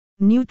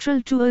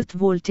neutral to earth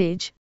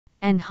voltage,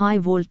 and high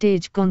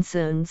voltage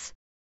concerns.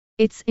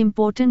 It's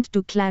important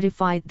to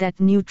clarify that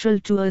neutral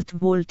to earth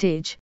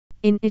voltage,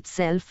 in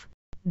itself,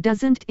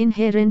 doesn't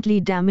inherently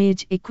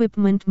damage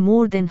equipment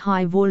more than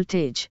high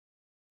voltage.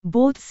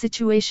 Both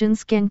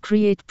situations can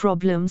create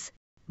problems,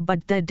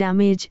 but the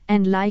damage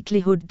and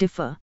likelihood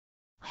differ.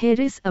 Here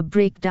is a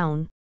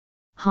breakdown.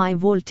 High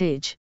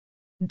voltage.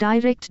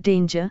 Direct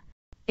danger.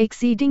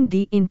 Exceeding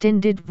the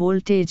intended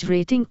voltage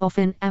rating of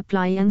an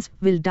appliance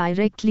will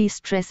directly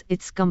stress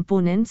its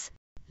components,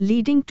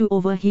 leading to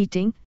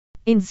overheating,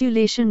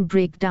 insulation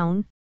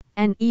breakdown,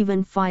 and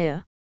even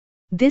fire.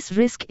 This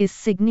risk is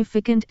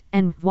significant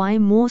and why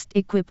most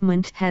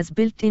equipment has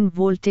built-in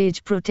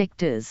voltage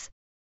protectors.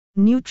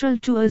 Neutral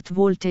to earth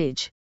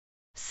voltage.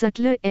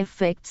 Subtler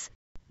effects.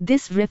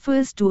 This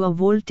refers to a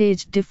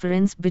voltage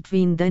difference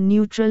between the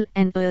neutral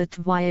and earth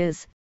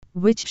wires,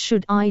 which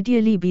should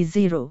ideally be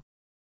zero.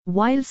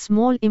 While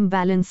small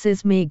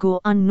imbalances may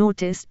go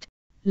unnoticed,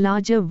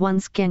 larger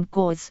ones can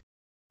cause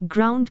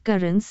ground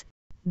currents.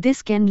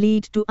 This can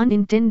lead to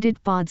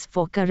unintended paths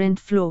for current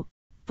flow,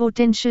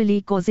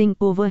 potentially causing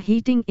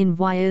overheating in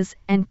wires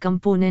and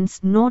components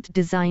not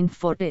designed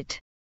for it.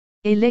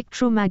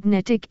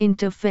 Electromagnetic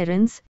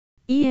interference,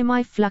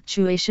 EMI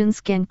fluctuations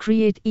can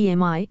create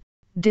EMI,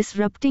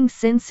 disrupting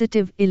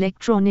sensitive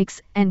electronics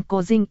and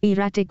causing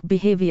erratic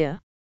behavior.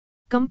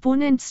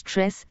 Component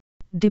stress,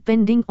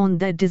 depending on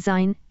the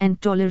design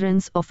and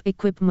tolerance of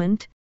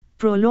equipment,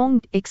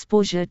 prolonged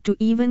exposure to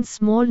even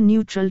small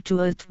neutral to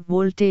earth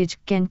voltage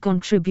can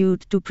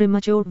contribute to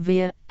premature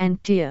wear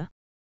and tear.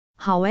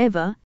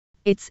 However,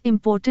 it's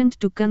important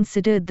to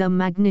consider the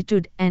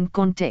magnitude and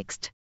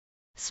context.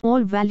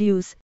 Small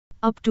values,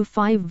 up to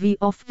 5V,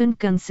 often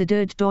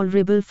considered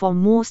tolerable for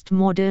most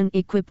modern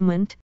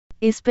equipment,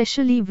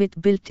 especially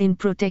with built-in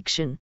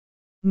protection.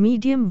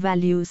 Medium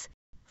values,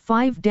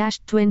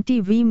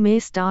 5-20V, may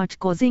start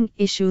causing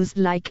issues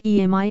like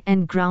EMI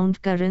and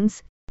ground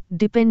currents,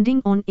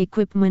 depending on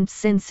equipment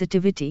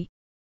sensitivity.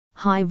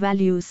 High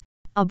values,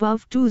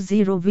 above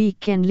 20V,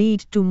 can lead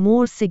to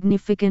more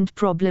significant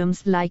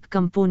problems like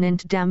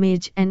component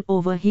damage and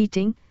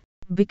overheating,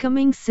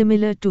 becoming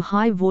similar to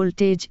high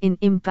voltage in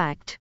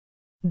impact.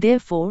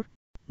 Therefore,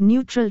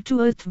 neutral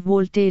to earth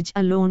voltage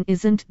alone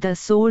isn't the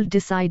sole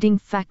deciding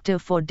factor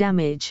for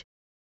damage.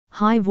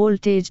 High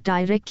voltage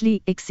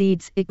directly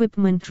exceeds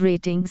equipment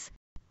ratings,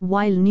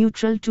 while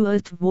neutral to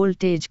earth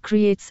voltage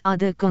creates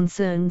other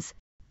concerns,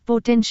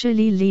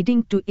 potentially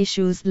leading to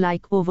issues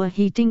like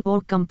overheating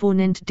or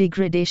component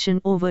degradation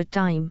over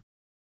time.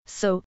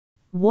 So,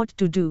 what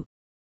to do?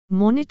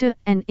 Monitor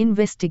and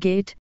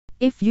investigate.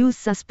 If you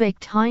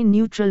suspect high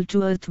neutral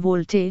to earth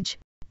voltage,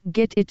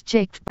 get it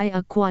checked by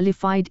a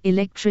qualified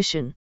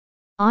electrician.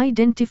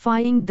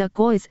 Identifying the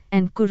cause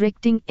and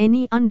correcting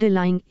any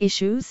underlying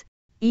issues,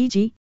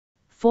 e.g.,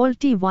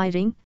 faulty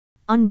wiring,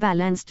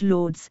 unbalanced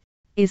loads,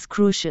 is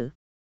crucial.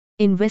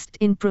 Invest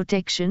in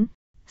protection.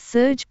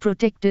 Surge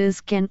protectors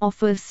can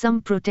offer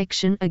some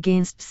protection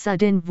against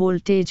sudden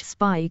voltage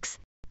spikes,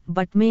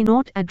 but may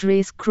not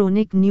address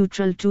chronic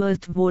neutral to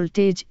earth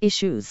voltage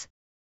issues.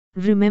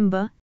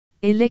 Remember,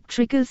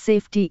 electrical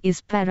safety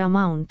is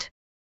paramount.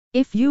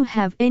 If you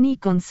have any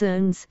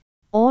concerns,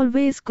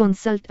 always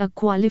consult a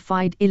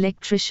qualified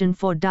electrician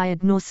for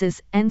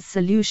diagnosis and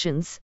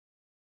solutions.